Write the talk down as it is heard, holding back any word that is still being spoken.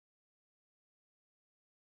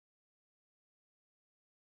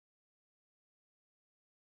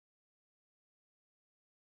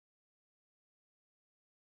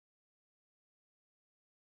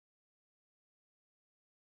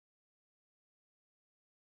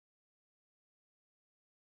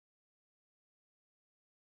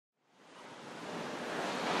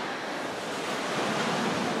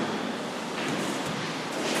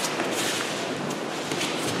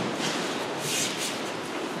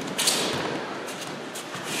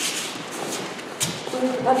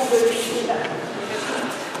That's good. Yeah.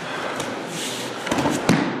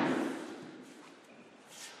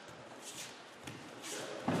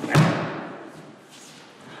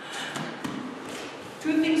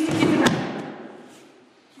 Two things to keep in mind.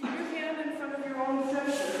 Keep your hand in front of your own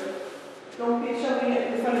center. Don't be shoving it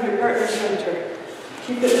in front of your partner's center.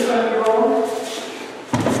 Keep it in front of your own.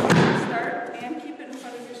 Start and keep it in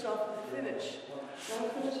front of yourself and finish.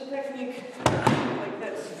 Don't finish the technique like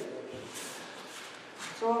this.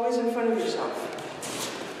 It's always in front of yourself.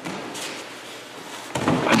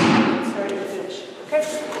 Start and finish. Okay?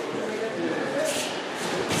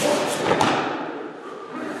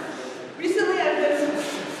 Recently I've been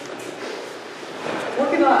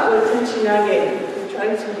working a lot with Tomoleoni and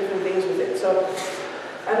trying some different things with it. So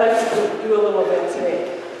I'd like to do a little bit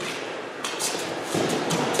today.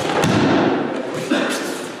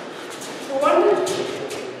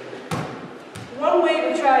 One way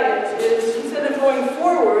to try it is, instead of going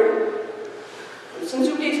forward, since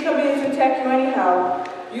Uke's coming in to attack you anyhow,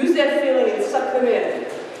 use that feeling and suck them in.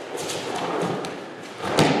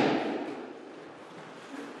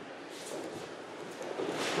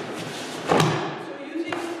 So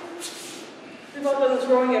using, we've all done this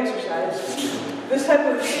rowing exercise, this type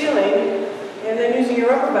of feeling, and then using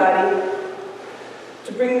your upper body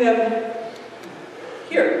to bring them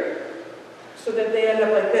here, so that they end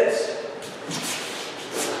up like this.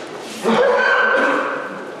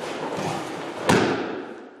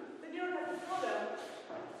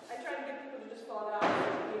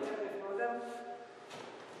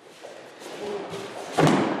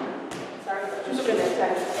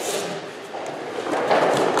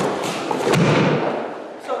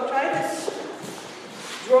 So try this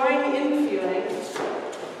drawing in feeling,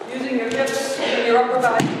 using your hips and your upper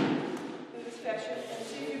body in this fashion, and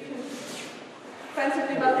see if you can find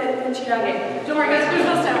something about that Tomoleoni. Don't worry guys, there's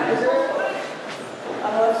no sound. On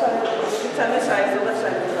the left side, it's on this side, the left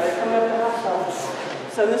side of the body, coming up the hostile.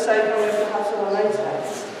 So on this side, coming up the hostile on the right side.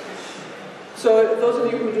 So those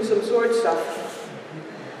of you who do some sword stuff,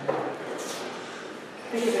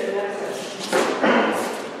 think of it in that sense.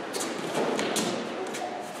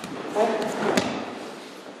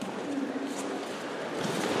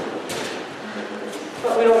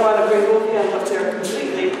 But we don't want to bring both hands up there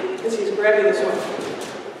completely because he's grabbing this one.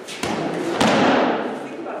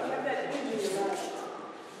 Think about it, have that energy in your body.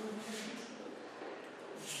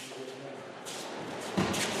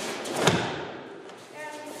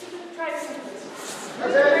 And try this.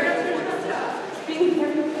 Being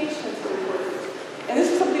very patient is important. And this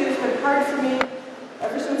is something that's been hard for me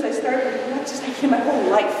ever since I started, not just like in my whole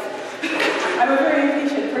life. I'm a very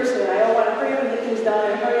impatient person. I don't want to hurry up and get things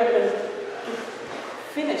done and hurry up and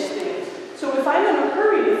finish things. So if I'm in a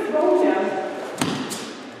hurry to throw him,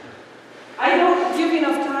 I don't give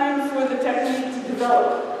enough time for the technique to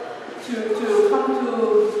develop, to come to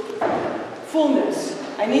fullness.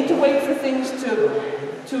 I need to wait for things to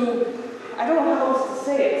I don't know how else to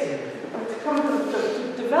say it, but to come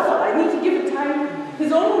to develop. I need to give it time.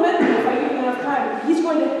 His own momentum, if I give him enough time, he's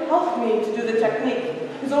going to help me to do the technique.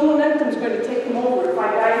 His own momentum is going to take him over if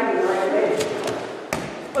I guide him the right way.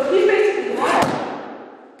 But he's basically wild.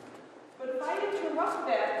 But if I interrupt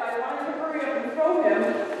that by wanting to hurry up and throw him,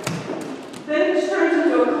 then it turns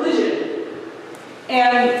into a collision.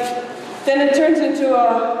 And then it turns into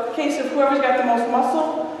a case of whoever's got the most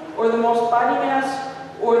muscle, or the most body mass,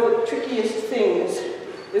 or the trickiest things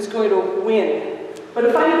is going to win. But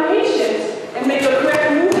if I'm patient and make a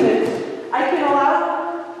correct movement, I can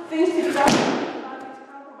allow things to develop and not get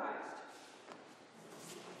compromised.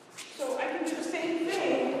 So I can do the same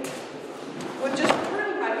thing with just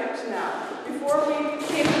turning my hips now. Before we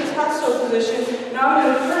came to this hostile position, now I'm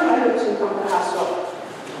going to turn my hips and come to hostile.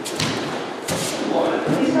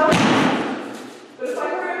 He's coming. But if I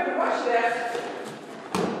hurry up and rush that,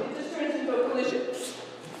 it just turns into a collision.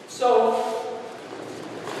 So,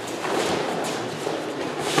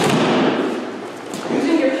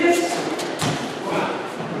 using your hips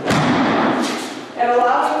and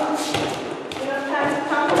allowing enough time to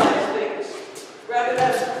compromise things rather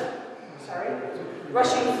than,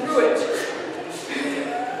 rushing through it.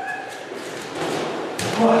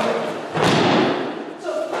 So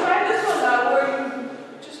try this one now where you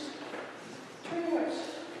just turn yours.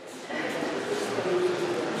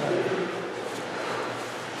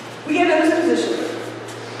 We get in this position.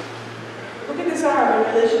 Look at this arm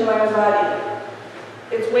in relation to my own body.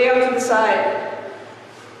 It's way out to the side.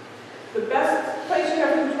 The best place you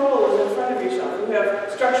have control is in front of yourself. You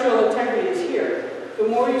have structural integrity is here. The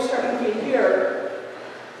more you start moving here,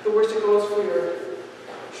 the worse it goes for your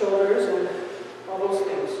shoulders and all those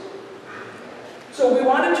things. So we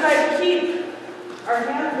want to try to keep our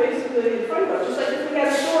hands basically in front of us. Just like if we had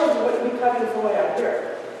a sword, we wouldn't be cutting from way up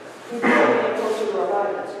here. We'd be getting closer to our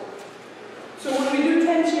bodies. So when we do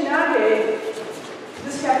Tenchinage,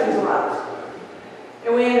 this happens a lot.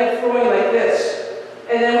 And we end up throwing like this.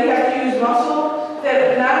 And then we have to use muscle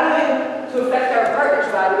that not only to affect our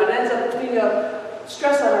partner's body, but ends up putting a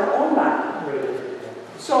stress on our own body.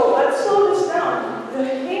 So let's slow this down. The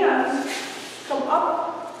hands come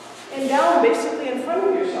up and down basically in front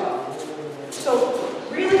of yourself. So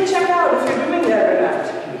really check out if you're doing that or not.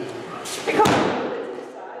 It comes a little bit to the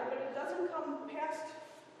side, but it doesn't come past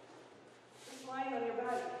this line on your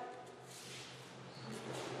body.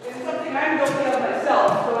 It's something I'm guilty of myself,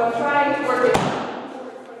 so I'm trying to work it more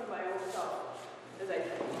in front of my own self as I do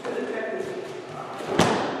the technique.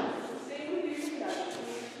 Same with you,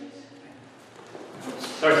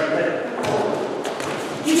 Sorry.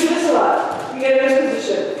 You do this a lot. You get in this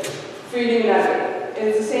position for your Niminage. And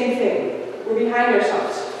it's the same thing. We're behind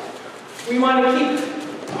ourselves. We want to keep.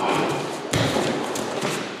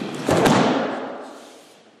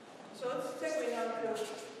 So let's segue now to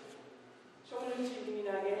Tomoleoni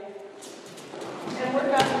Niminage. And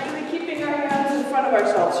work on really keeping our hands in front of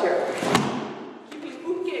ourselves here. Keeping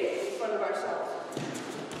uke in front of ourselves.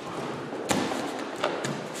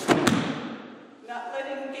 Not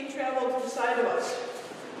letting uke travel to the side of us.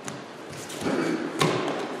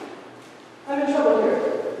 I'm in trouble here.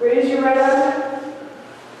 Raise your right arm.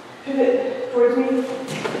 Pivot towards me.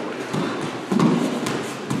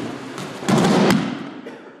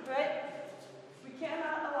 Right? We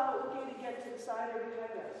cannot allow uke to get to the side or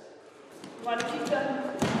behind us. We want to keep them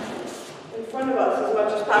in front of us as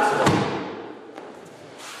much as possible.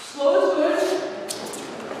 Slow is good.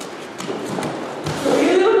 So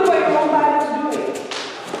really look at what your own body is doing.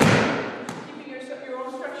 Keeping your own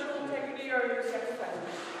structural integrity or your sacrifice.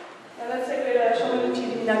 And let's say we're showing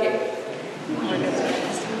the nugget.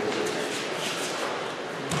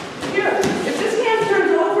 Here, if this hand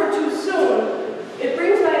turns over too soon, it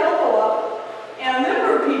brings my elbow up. And a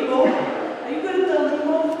number of people, are you good at the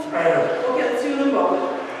limbo? Okay, let's do limbo.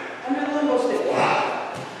 Under the limbo stick.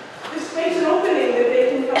 This makes an opening that they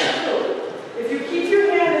can come through. If you keep your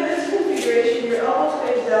hand in this configuration, your elbow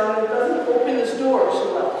stays down and it doesn't open this door so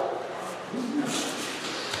well.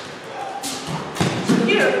 So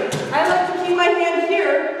here, I like to keep my hand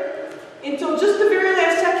here until just the very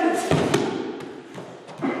last second.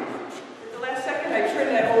 At the last second, I turn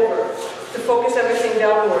that over to focus everything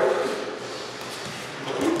downward.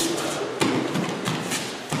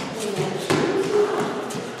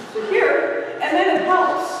 So here, and then it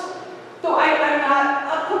helps. So I'm not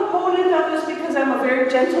a component of this because I'm a very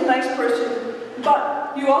gentle, nice person,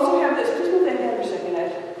 but you also have this. Please move that hand for a second,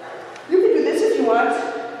 Ed. You can do this if you want.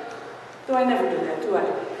 Though I never do that, do I?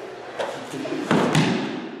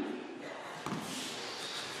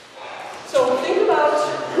 So think about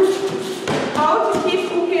how to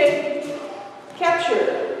keep uke captured.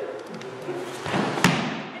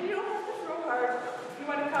 And you don't have to throw hard. You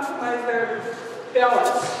want to compromise their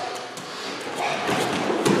balance.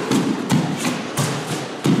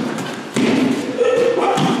 So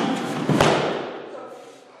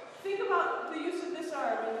think about the use of this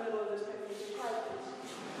arm in the middle of this technique.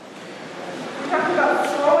 We talked about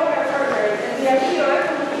throwing our partner, and the Aikido I'm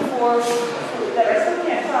looking for, that I still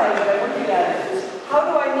can't find, but I'm working at it, is how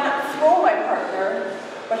do I not throw my partner,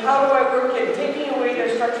 but how do I work at taking away their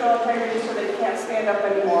structural integrity so they can't stand up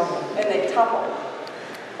anymore, and they topple.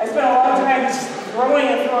 I spent a long time just throwing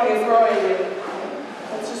and throwing and throwing,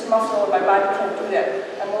 and it's just muscle, and my body can't do that.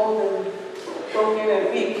 I'm old and broken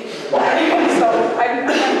and weak. So I have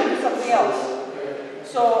to do something else.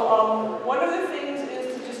 So one of the things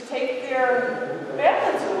is to just take their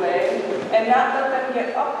balance away and not let them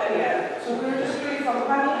get up again. So we were just doing from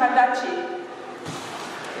Hani Hadachi.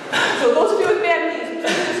 So those of you with bad knees,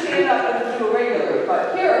 please just stand up and do it regularly.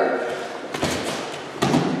 But here,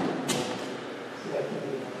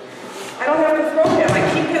 I don't have to throw him. I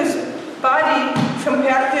keep his body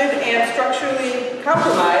compacted and structurally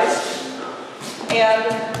compromised. And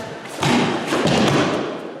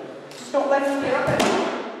just don't let him get up anymore.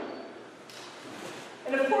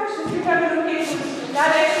 And of course, if you're having an occasion not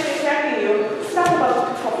actually attacking you, it's not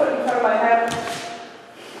about putting in front of my head.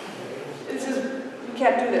 It says, you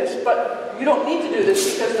can't do this. But you don't need to do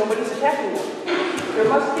this because nobody's attacking you. There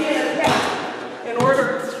must be an attack in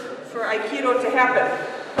order for Aikido to happen.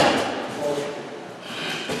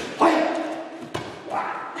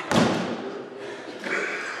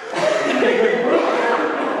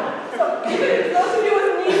 Those of you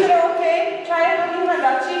with knees that are okay, try it on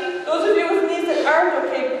Hadachi. Those of you with knees that aren't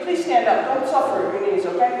okay, please stand up. Don't suffer your knees,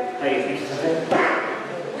 okay? Hey,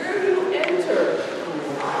 Where do you enter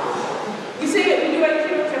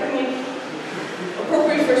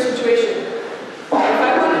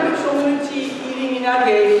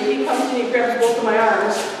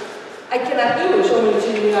not do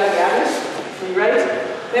Shomunuchi Minagi, right?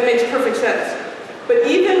 That makes perfect sense. But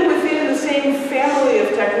even within the same family of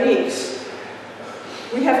techniques,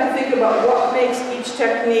 we have to think about what makes each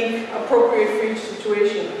technique appropriate for each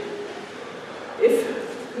situation. If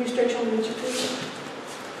you stretch Shomunuchi, please,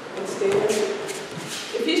 and stay there.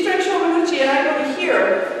 If you stretch Shomunuchi and I go to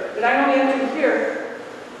here, and I only enter here,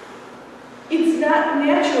 it's not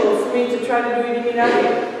natural for me to try to do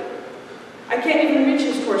Iriminage. I can't even reach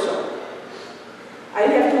his torso. I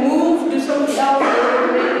have to move, do something else in order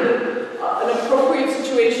to make it an appropriate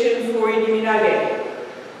situation for Iriminage.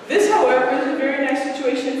 This, however, is a very nice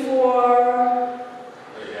situation for...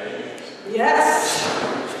 Yes!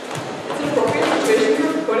 It's an appropriate situation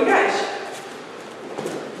for Konigaeshi.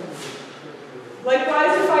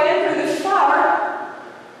 Likewise, if I enter this far,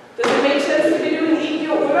 does it make sense to be doing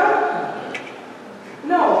Ikkyo Ura?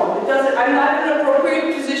 No, it doesn't. I'm not in an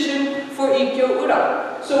appropriate position for Ikkyo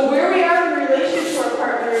Ura. So where we are in relation to our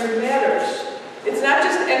partner matters. It's not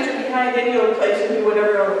just enter behind any old place and do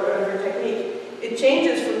whatever technique. It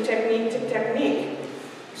changes from technique to technique.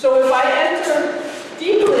 So if I enter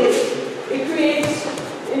deeply, it creates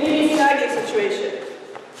an Iriminage situation.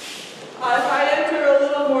 If I enter a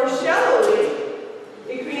little more shallowly,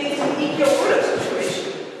 it creates an Ikkyo Ura situation.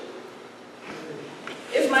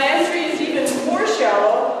 If my entry is even more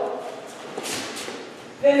shallow,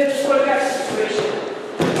 then it's a Konigaeshi situation.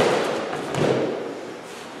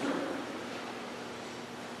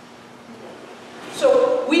 So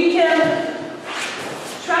we can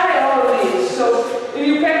try all of these. So if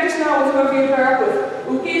you practice now with whoever you pair up with,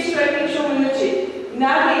 Uke, striking, Shomunuchi,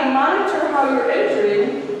 Nage, monitor how you're entering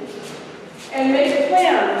and make a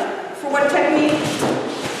plan for what technique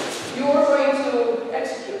you're going to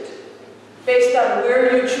execute based on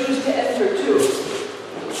where you choose to enter to.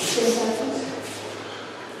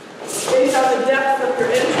 Based on the depth of your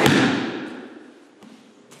entry.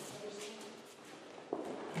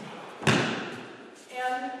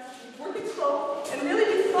 And work it slow and really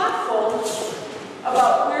be thoughtful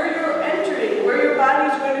about where you're entering, where your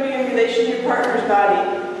body is going to be in relation to your partner's body,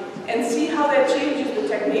 and see how that changes the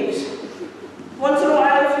techniques. Once in a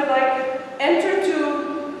while, if you like, enter to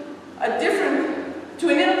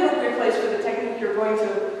an inappropriate place for the technique you're going to,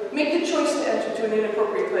 make the choice to enter to an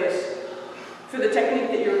inappropriate place for the technique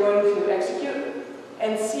that you're going to execute,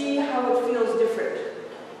 and see how it feels different.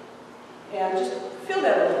 And just feel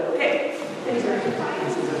that a little bit, okay? Thanks, do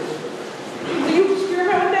you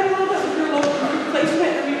experiment with that a little bit, with your local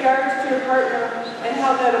placement in regards to your partner and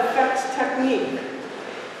how that affects technique?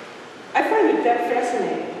 I find it that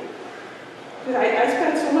fascinating. Because I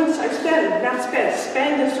spend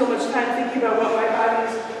so much time thinking about what my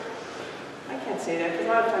body's, I can't say that, because a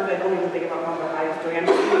lot of times I don't even think about what my body's doing. I'm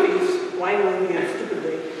just doing things blindly and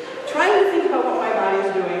stupidly. Trying to think about what my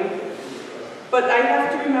body's doing, but I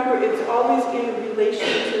have to remember it's always in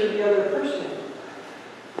relation to the other person.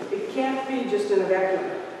 It can't be just in a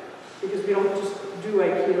vacuum, because we don't just do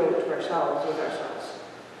Aikido to ourselves, with ourselves.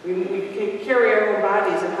 We can carry our own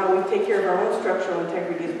bodies, and how we take care of our own structural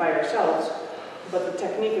integrities by ourselves, but the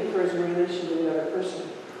technique occurs in relation to the other person.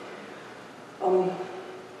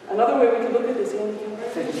 Another way we can look at this, Andy, can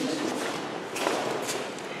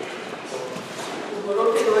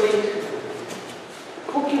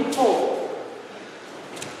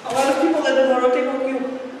a lot of people that do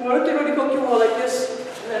Morote Kokyu hold like this,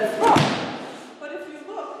 and then fall. But if you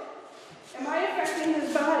look, am I affecting his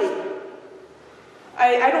body?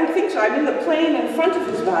 I don't think so. I'm in the plane in front of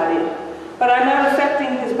his body, but I'm not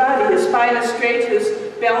affecting his body. His spine is straight, his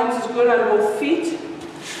balance is good on both feet.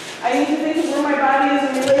 I need to think of where my body is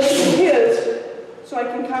in relation to his, so I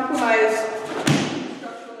can compromise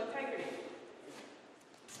structural integrity.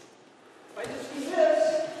 If I just do this,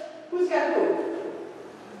 who's got who?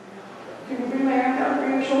 Can you bring my arm down,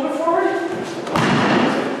 bring your shoulder forward?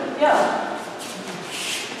 Yeah.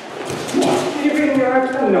 Can you bring your arm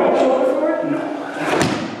down, no. Shoulder forward? No.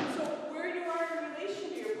 So where you are in relation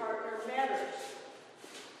to your partner matters.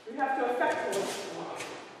 You have to affect them.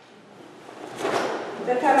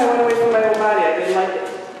 That time I went away from my own body. I didn't like it.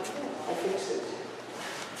 I fixed it.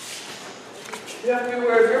 You have to be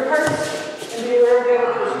aware of your parts and be aware of the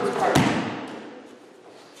other person's parts.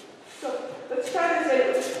 So let's try to say,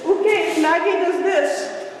 okay, if Nage does this,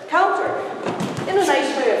 counter. In a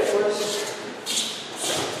nice way, of course.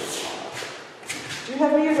 Do you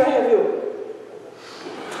have me or do I have you?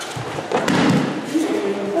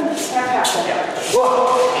 Half. Whoa.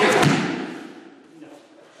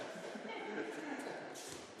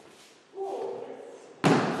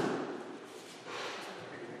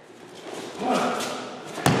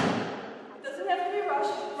 Doesn't have to be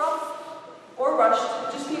rough or rushed,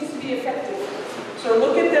 it just needs to be effective. So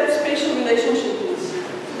look at that spatial relationship, please.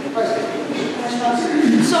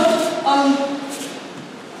 So,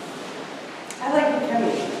 I like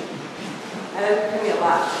Ukemi. I like Ukemi a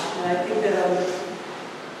lot. And I think that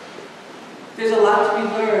there's a lot to be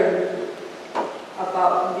learned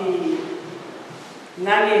about the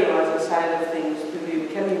Nage Waza side of things to the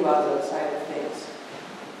Ukemi Waza side of things.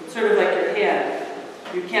 It's sort of like your hand.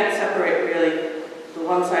 You can't separate really the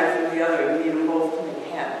one side from the other. You need them both to make a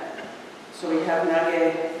hand. So we have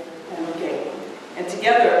Nage and Uke. And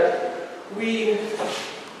together, we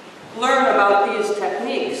learn about these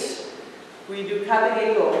techniques. We do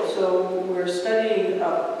Katagego, so we're studying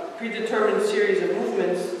a predetermined series of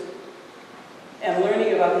movements and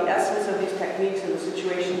learning about the essence of these techniques and the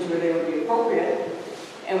situations where they would be appropriate.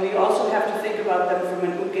 And we also have to think about them from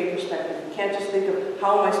an Uke perspective. We can't just think of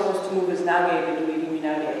how am I supposed to move as Nage to do Irimi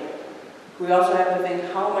Nage. We also have to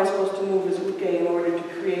think how am I supposed to move as Uke in order to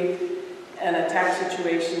create an attack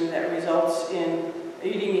situation that results in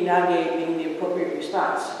Irimi Nage being the appropriate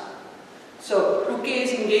response. So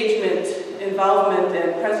Uke's engagement, involvement,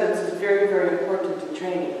 and presence is very, very important in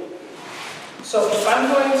training. So if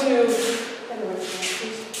I'm going to,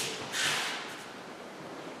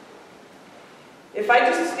 if I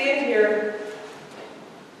just stand here,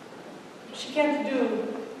 she can't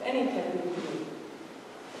do any technique to me.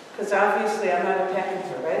 Because obviously I'm not attacking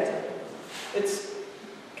her, right? It's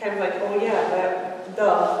kind of like, oh yeah, that,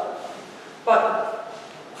 duh. But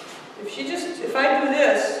if I do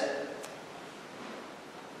this,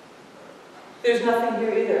 there's nothing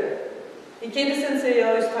here either. Aikido Sensei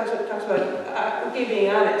always talks about Uke being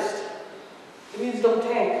honest. It means don't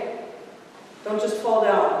tank. Don't just fall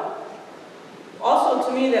down. Also,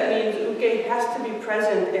 to me, that means Uke has to be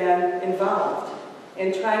present and involved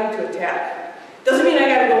in trying to attack. Doesn't mean I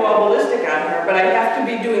gotta go all ballistic on her, but I have to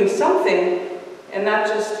be doing something and not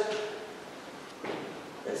just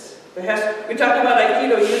this. We talked about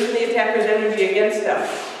Aikido using the attacker's energy against them.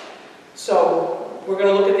 So we're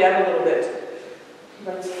gonna look at that a little bit.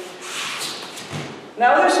 But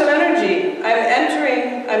now there's some energy.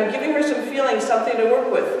 I'm giving her some feelings, something to work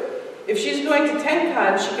with. If she's going to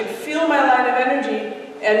Tenkan, she could feel my line of energy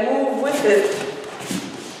and move with it,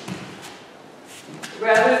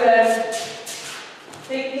 rather than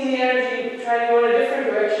taking the energy, trying to go in a different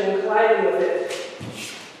direction, and colliding with it.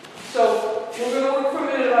 So we're going to work for a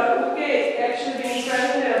minute about Uke actually being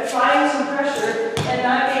present and applying some pressure, and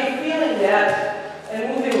not feeling that and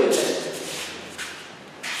moving with it.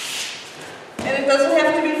 And it doesn't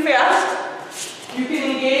have to be fast. You can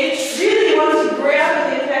engage. Really, you want to grab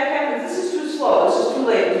when the attack happens. This is too slow. This is too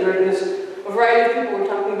late. There's a variety of people were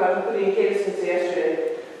talking about including Aikido Sensei yesterday.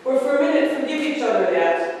 Or for a minute, forgive each other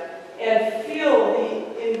that and feel the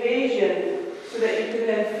invasion so that you can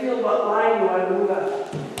then feel what line you want to move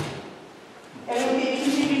up. And we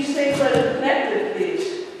continue to stay connected, please.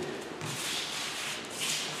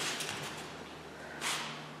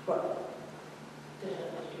 What?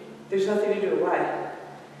 There's nothing to do. Why?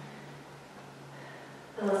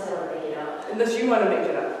 Unless I want to make it up. Unless you want to make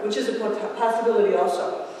it up, which is a possibility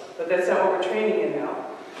also. But that's not what we're training in now.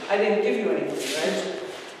 I didn't give you anything, right?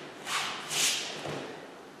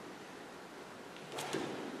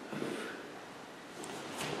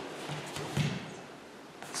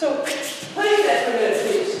 So, play that for a minute,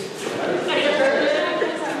 please.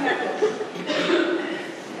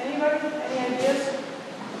 Anybody? Any ideas?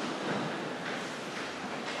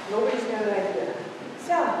 Nobody's got an idea.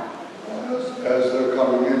 Sal? As they're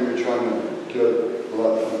coming in, you're trying to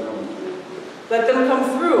let them come through. Let them come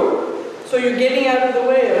through. So you're getting out of the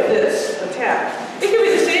way of this attack. It could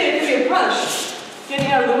be the same, it could be a punch. Getting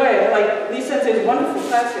out of the way, like Lee Sensei's wonderful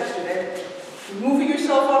class yesterday. Moving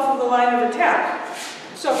yourself off of the line of attack.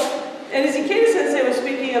 So, and as Aikido Sensei was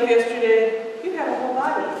speaking of yesterday, you have a whole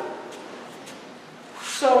body.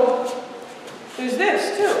 So, there's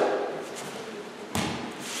this too.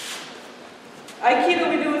 Aikido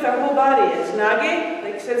we do with our whole body. It's Nage,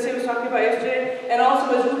 like Sensei was talking about yesterday, and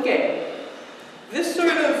also as Uke. This sort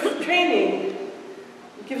of training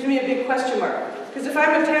gives me a big question mark. Because if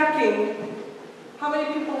I'm attacking, how many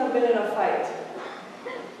people have been in a fight?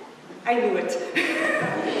 I knew it.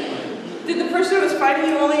 Did the person who was fighting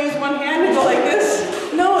you only use one hand and go like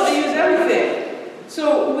this? No, they use everything.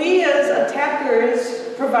 So we as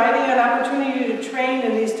attackers, providing an opportunity to train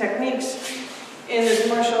in these techniques in this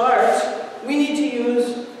martial arts, we need to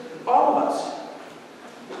use all of us.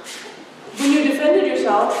 When you defended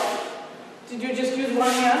yourself, did you just use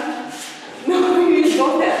one hand? No, you used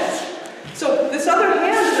both hands. So this other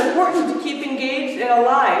hand is important to keep engaged and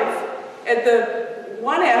alive at the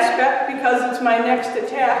one aspect because it's my next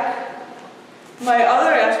attack. My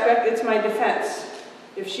other aspect, it's my defense.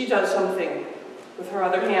 if she does something with her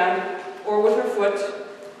other hand or with her foot.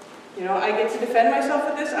 You know, I get to defend myself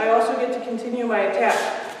with this. I also get to continue my attack.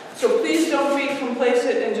 So please don't be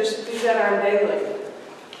complacent and just leave that arm dangling.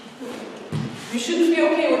 You shouldn't be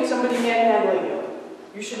okay with somebody manhandling you.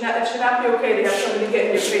 It should not be okay to have somebody get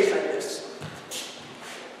in your face like this.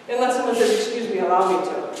 Unless someone says, excuse me, allow me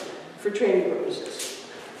to, for training purposes.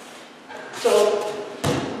 So,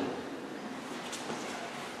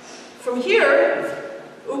 from here,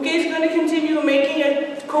 Uke is going to continue making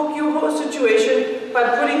a Kokyu-ho situation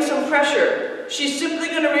by putting some pressure. She's simply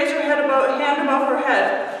going to raise her hand above her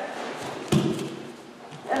head.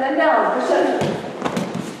 And then down, for center.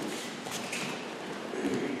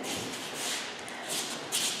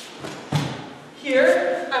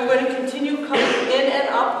 Here, I'm going to continue coming in and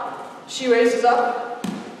up. She raises up,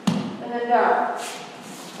 and then down.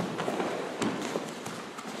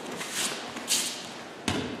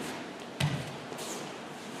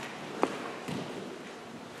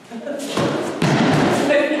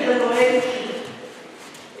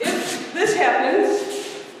 If this happens,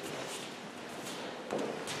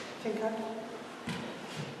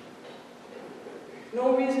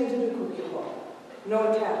 no reason to do Kokyu-ho.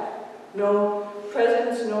 No attack, no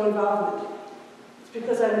presence, no involvement. It's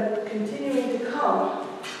because I'm continuing to come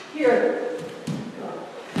here.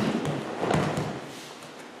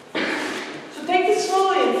 So take this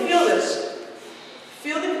slowly and feel this.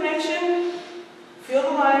 Feel the connection, feel the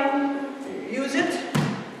line, use it,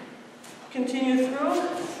 continue through,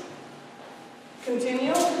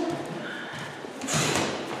 continue,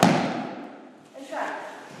 and try.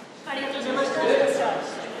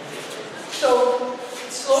 So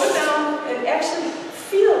slow it down and actually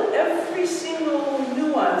feel every single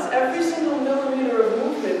nuance, every single millimeter of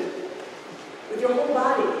movement with your whole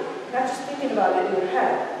body, not just thinking about it in your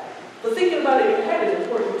head. But thinking about it in your head is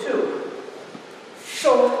important too.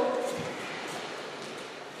 So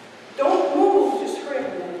don't move, just hurry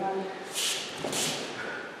up a minute.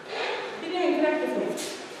 You didn't even connect with me.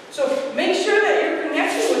 So make sure that you're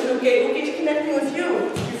connecting with Uke. Uke's connecting with you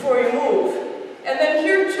before you move. And then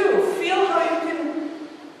here too, feel how you can,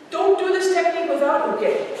 don't do this technique without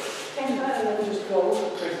Uke. Hang on and then just go.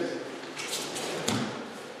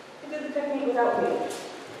 You did the technique without me.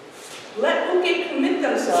 Let Uke commit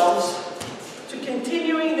themselves to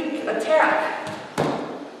continuing the attack.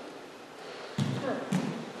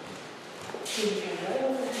 Keep your hand right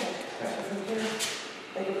over the head. From here,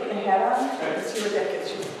 like you're putting a hat on. Let's see what that gets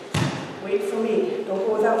you. Wait for me. Don't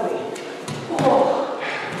go without me. Oh.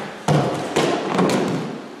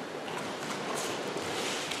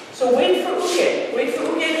 So wait for Uke. Wait for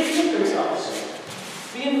Uke to commit themselves.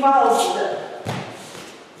 Be involved with them.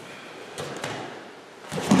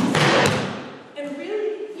 And really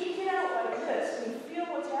eke it out like this and feel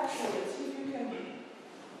what's happening and see if you can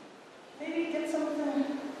maybe get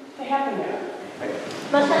something to happen there.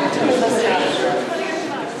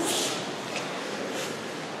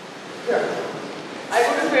 Here. I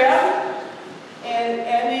go to grab, and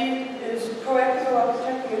Andy is proactive about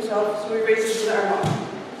protecting himself, so he raises his arm up.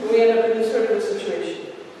 And we end up in this sort of a situation.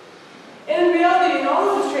 And in reality, in all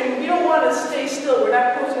of this training, we don't want to stay still. We're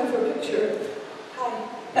not posing for a picture. Hi.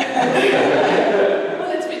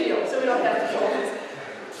 Well, it's video, so we don't have to show it.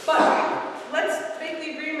 But let's make the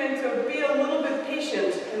agreement to be a little bit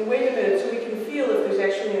patient and wait a minute so we can feel if there's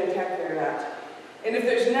actually an attack there or not. And if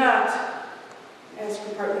there's not, ask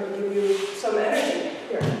your partner to give you some energy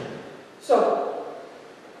here. So,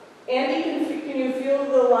 Andy, can you feel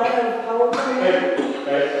the line of power coming in?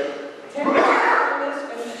 Take on this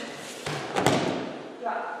and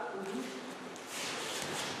drop.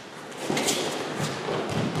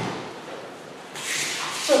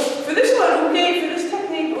 So for this one, for this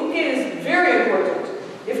technique, Uke is very important.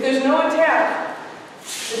 If there's no attack,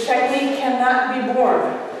 the technique cannot be born.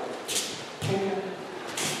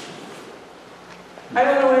 I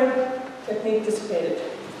don't know when technique dissipated.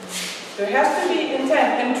 There has to be intent.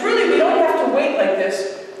 And truly, we don't have to wait like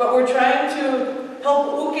this, but we're trying to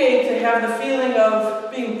help Uke to have the feeling of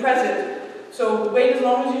being present. So wait as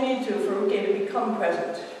long as you need to for Uke to become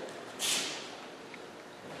present.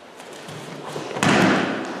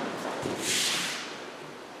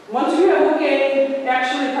 Once we have Uke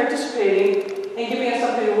actually participating and giving us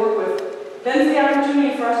something to work with, then it's the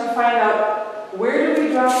opportunity for us to find out where do we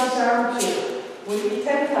drop this arm to. When we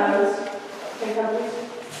 10 times,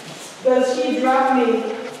 does he drop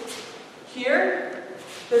me here?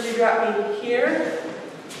 Does he drop me here?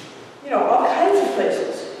 You know, all kinds of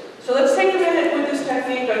places. So let's take a minute with this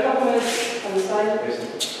technique, a couple minutes on the side,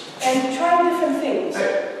 and try different things.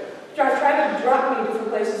 Try to drop me different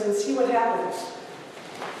places and see what happens.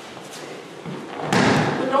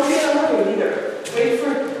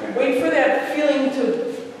 Wait for that feeling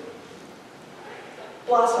to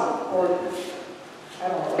blossom, or I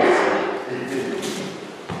don't know what to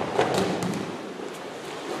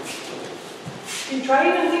say. You try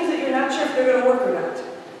even things that you're not sure if they're going to work or not.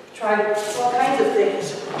 Try all kinds of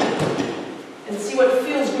things and see what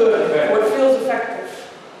feels good, what feels effective.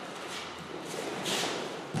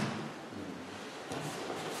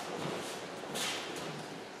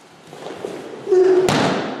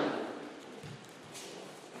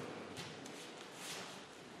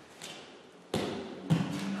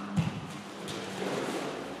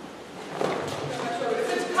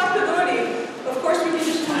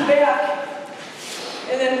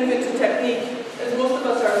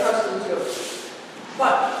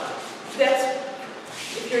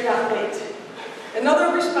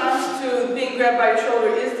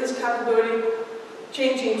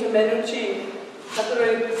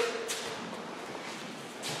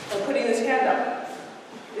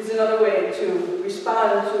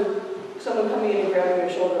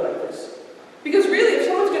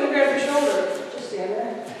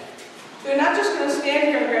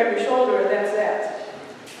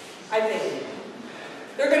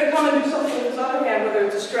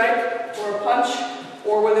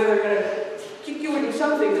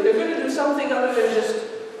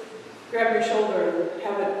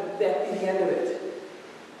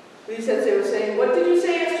 Sensei was saying, what did you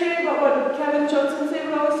say yesterday about what Sensei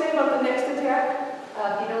would always say about the next attack?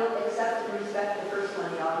 If you don't accept and respect the first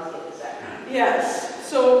one, you always get the second. Yes.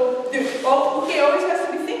 So, always has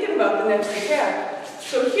to be thinking about the next attack.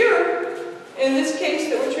 So here, in this case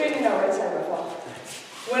that we're training now, right side of the fall,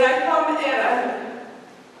 when I come and I'm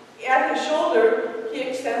at his shoulder, he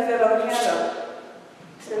extends that other hand up.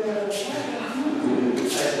 Extends that other hand up.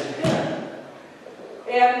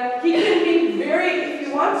 And he can be very, if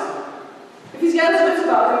he wants to. If he's got his wits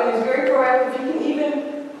about him and he's very proactive, he can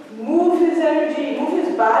even move his energy, move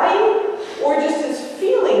his body, or just his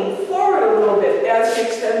feeling forward a little bit as he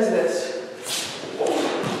extends this.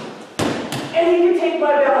 And he can take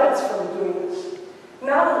my balance from doing this.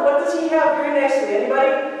 Now, what does he have very nicely?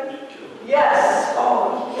 Anybody? Yes.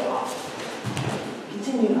 Oh, yeah.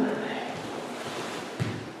 Continue.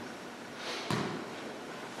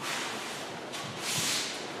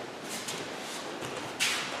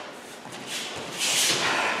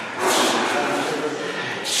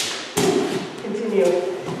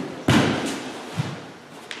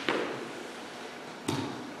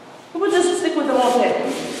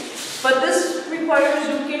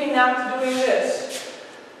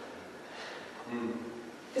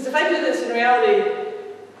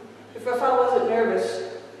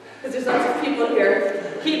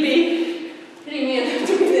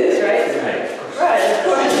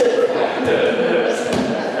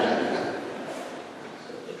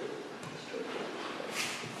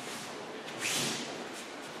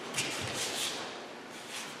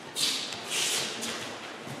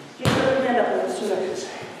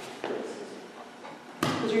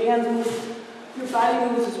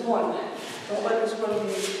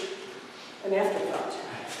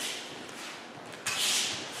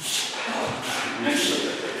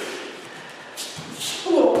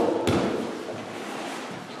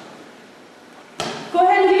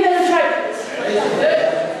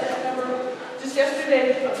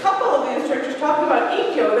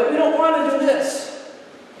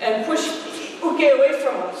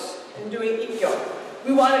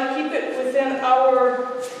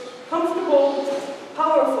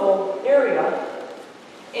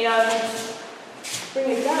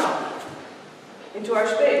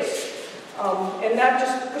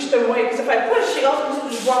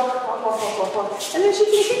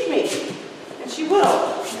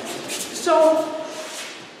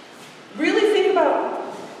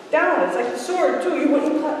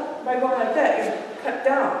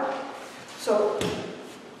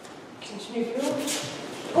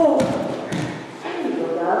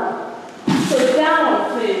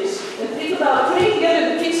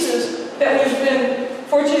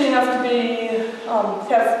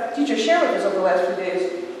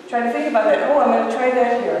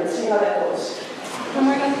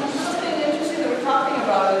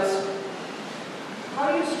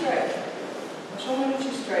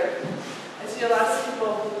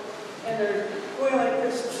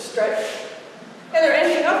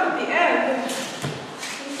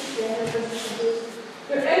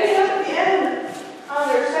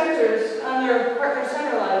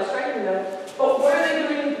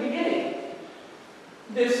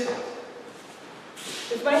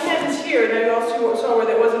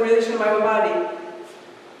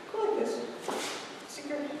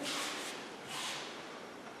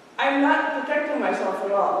 I'm not protecting myself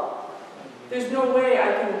at all. There's no way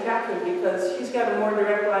I can attack him because he's got a more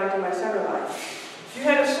direct line to my center line. If you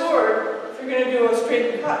had a sword, if you're going to do a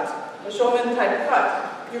straight cut, a shomen type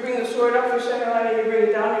cut, you bring the sword up your center line and you bring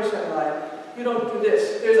it down your center line. You don't do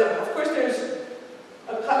this. Of course, there's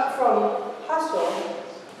a cut from hustle,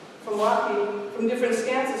 from walking, from different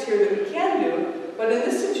stances here that we can do, but in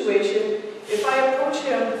this situation, if I approach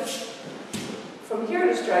him from here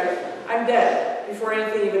to strike, I'm dead before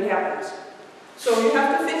anything even happens. So you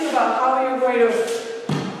have to think about how you're going to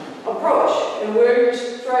approach and where your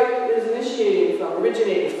strike is initiating from,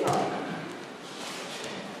 originating from.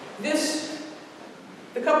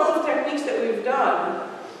 The couple of techniques that we've done,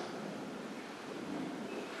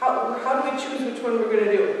 how do we choose which one we're going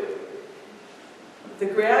to do? The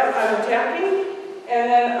grab, I'm attacking, and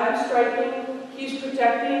then I'm striking, he's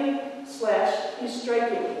protecting, / he's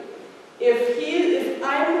striking. If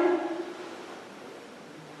I'm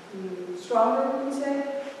stronger, we can say,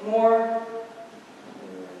 more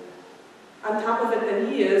on top of it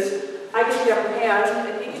than he is, I get the upper hand,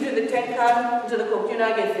 and he can do the tenkan to the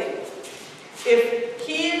kokyunage thing. If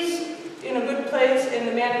he's in a good place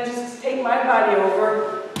and manages to take my body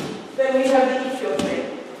over, then we have the ikkyo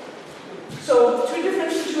thing. So two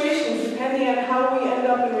different situations depending on how we end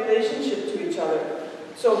up in relationship to each other.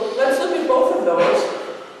 So let's look at both of those.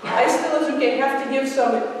 I still, as okay, have to give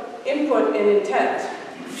some input and intent.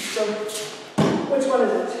 So which one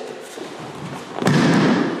is it?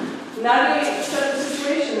 Now we set the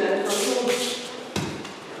situation then for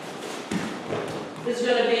who is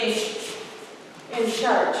going to be in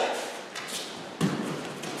charge.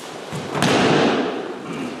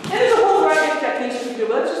 And there's a whole variety of techniques we can do,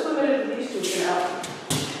 but let's just limit it to these two for now.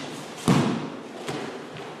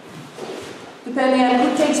 Depending on who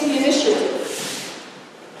takes the initiative.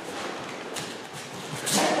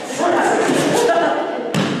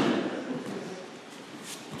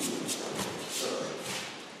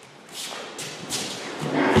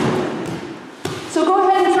 So go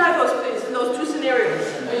ahead and try those, please, in those two scenarios.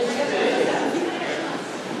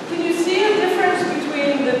 Can you see a difference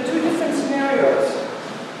between the two different scenarios?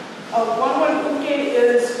 One when uke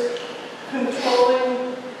is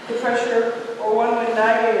controlling the pressure, or one when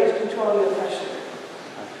nage is controlling the pressure.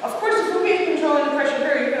 Of course, if uke is controlling the pressure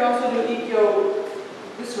here, you can also do ikkyo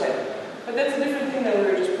this way. But that's a different thing than we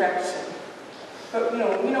were just practicing. But we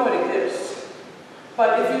know it exists.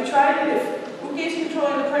 But if you try it, if uke is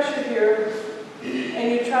controlling the pressure here,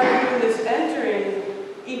 and you try to do this entering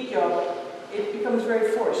ikkyo, it becomes very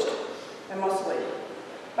forced and muscly.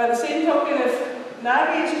 By the same token, if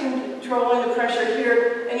nage is controlling the pressure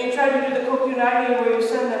here, and you try to do the kokyunage where you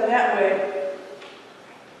send them that way,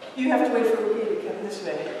 you have to wait for uke to come this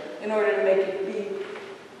way in order to make it be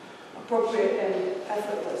appropriate and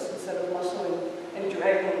effortless instead of muscling and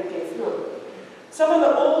dragging uke through. Some of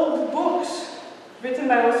the old books written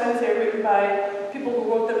by Sensei, written by people who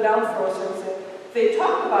wrote them down for Sensei, they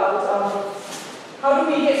talk about how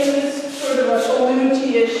do we get in this sort of a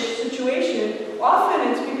Tomoleoni-ish situation.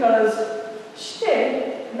 Often it's because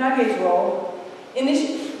shite, nage's role,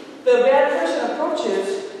 the bad person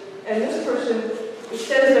approaches, and this person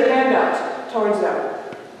extends their hand out towards them.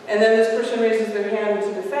 And then this person raises their hand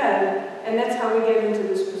to defend, and that's how we get into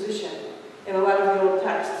this position. In a lot of the old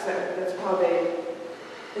texts, that's how they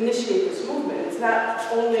initiate this movement. It's not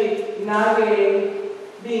only nage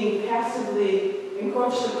being passively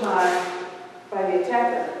encroached upon by the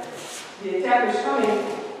attacker. The attacker's coming,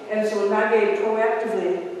 and so nage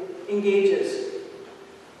proactively engages.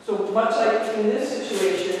 So much like in this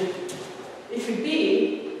situation, it could be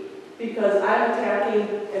because I'm attacking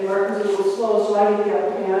and Martin's a little slow, so I get the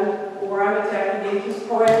upper hand, or I'm attacking and he's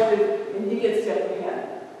proactive and he gets the upper hand.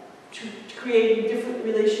 To create a different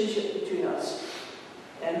relationship between us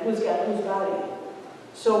and who's got whose body.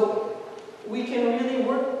 So we can really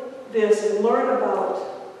work this and learn about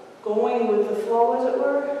going with the flow, as it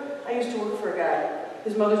were. I used to work for a guy.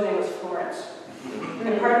 His mother's name was Florence.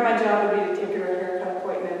 And part of my job would be to take her a haircut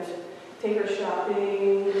appointment, take her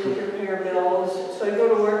shopping, take her pay her bills. So I'd go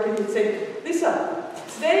to work and he'd say, Lisa,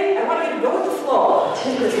 today I want you to go with the flow. So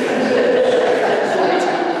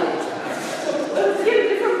let's get a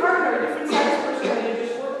different partner, a different size person that you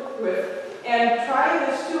just work with, and try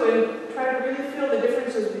this too, and try to really feel the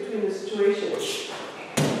differences between the situations.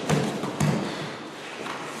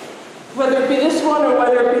 Whether it be this one or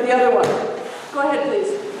whether it be the other one. Go ahead,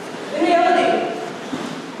 please. In reality,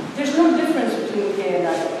 there's no difference between uke and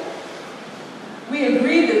nage. We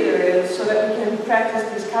agree that there is so that we can practice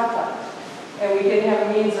these kata, and we can have a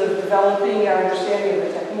means of developing our understanding of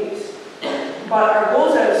the techniques. But our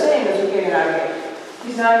goals are the same as uke and nage.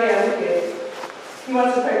 He's nage and uke. He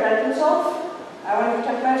wants to protect himself. I want to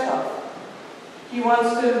protect myself. He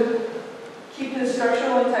wants to keep his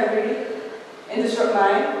structural integrity and disrupt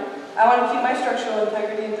mine. I want to keep my structural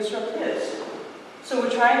integrity and disrupt his. So we're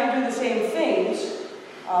trying to do the same things,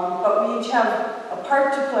 but we each have a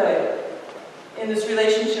part to play in this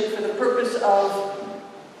relationship for the purpose of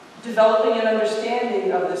developing an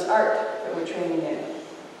understanding of this art that we're training in.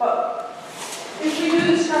 But if we do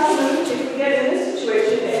this compliment, if we get in this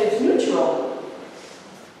situation and it's neutral,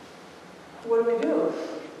 what do?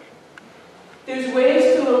 There's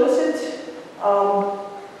ways to elicit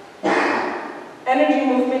energy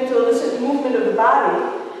movement, to elicit movement of the body.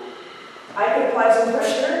 I could apply some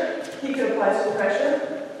pressure, he could apply some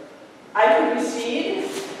pressure. I could recede,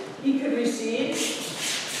 he could recede.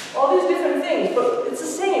 All these different things, but it's the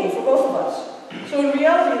same for both of us. So in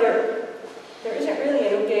reality, there isn't really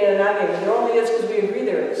an uke and an age. There only is because we agree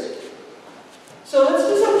there is. So let's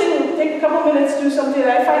do something, take a couple minutes, do something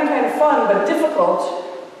that I find kind of fun but difficult.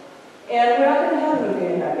 And we're not going to have an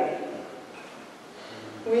uke and age.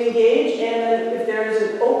 We engage, and if there's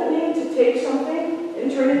an opening to take something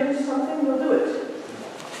and turn it into something, we'll do it.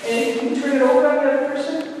 And if you can turn it over on the other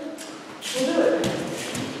person, we'll do it.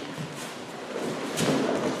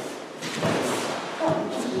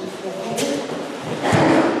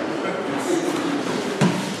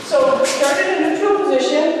 So start in a neutral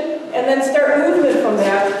position, and then start movement from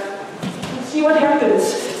there. And see what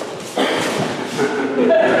happens.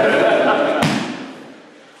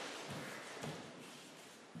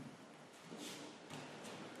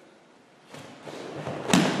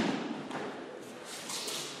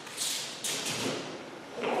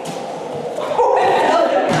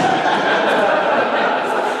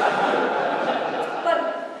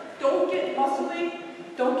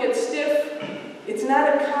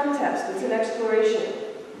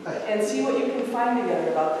 And see what you can find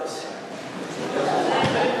together about this.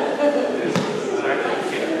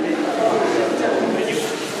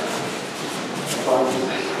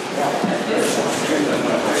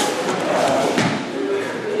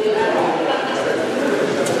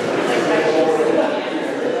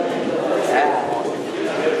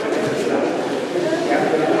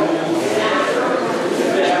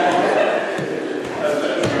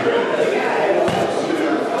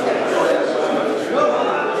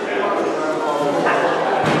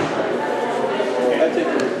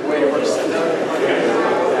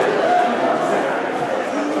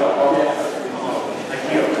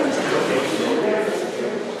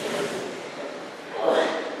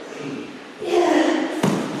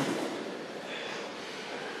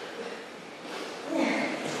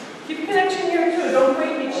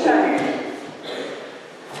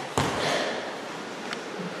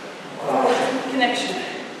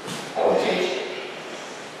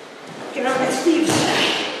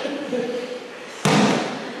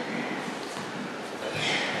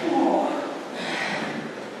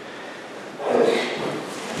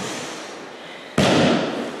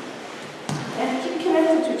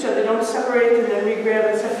 Don't separate and then re-grab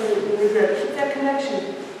and separate and re-grab. Keep that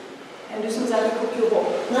connection and do some Zaku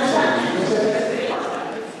Kyobo.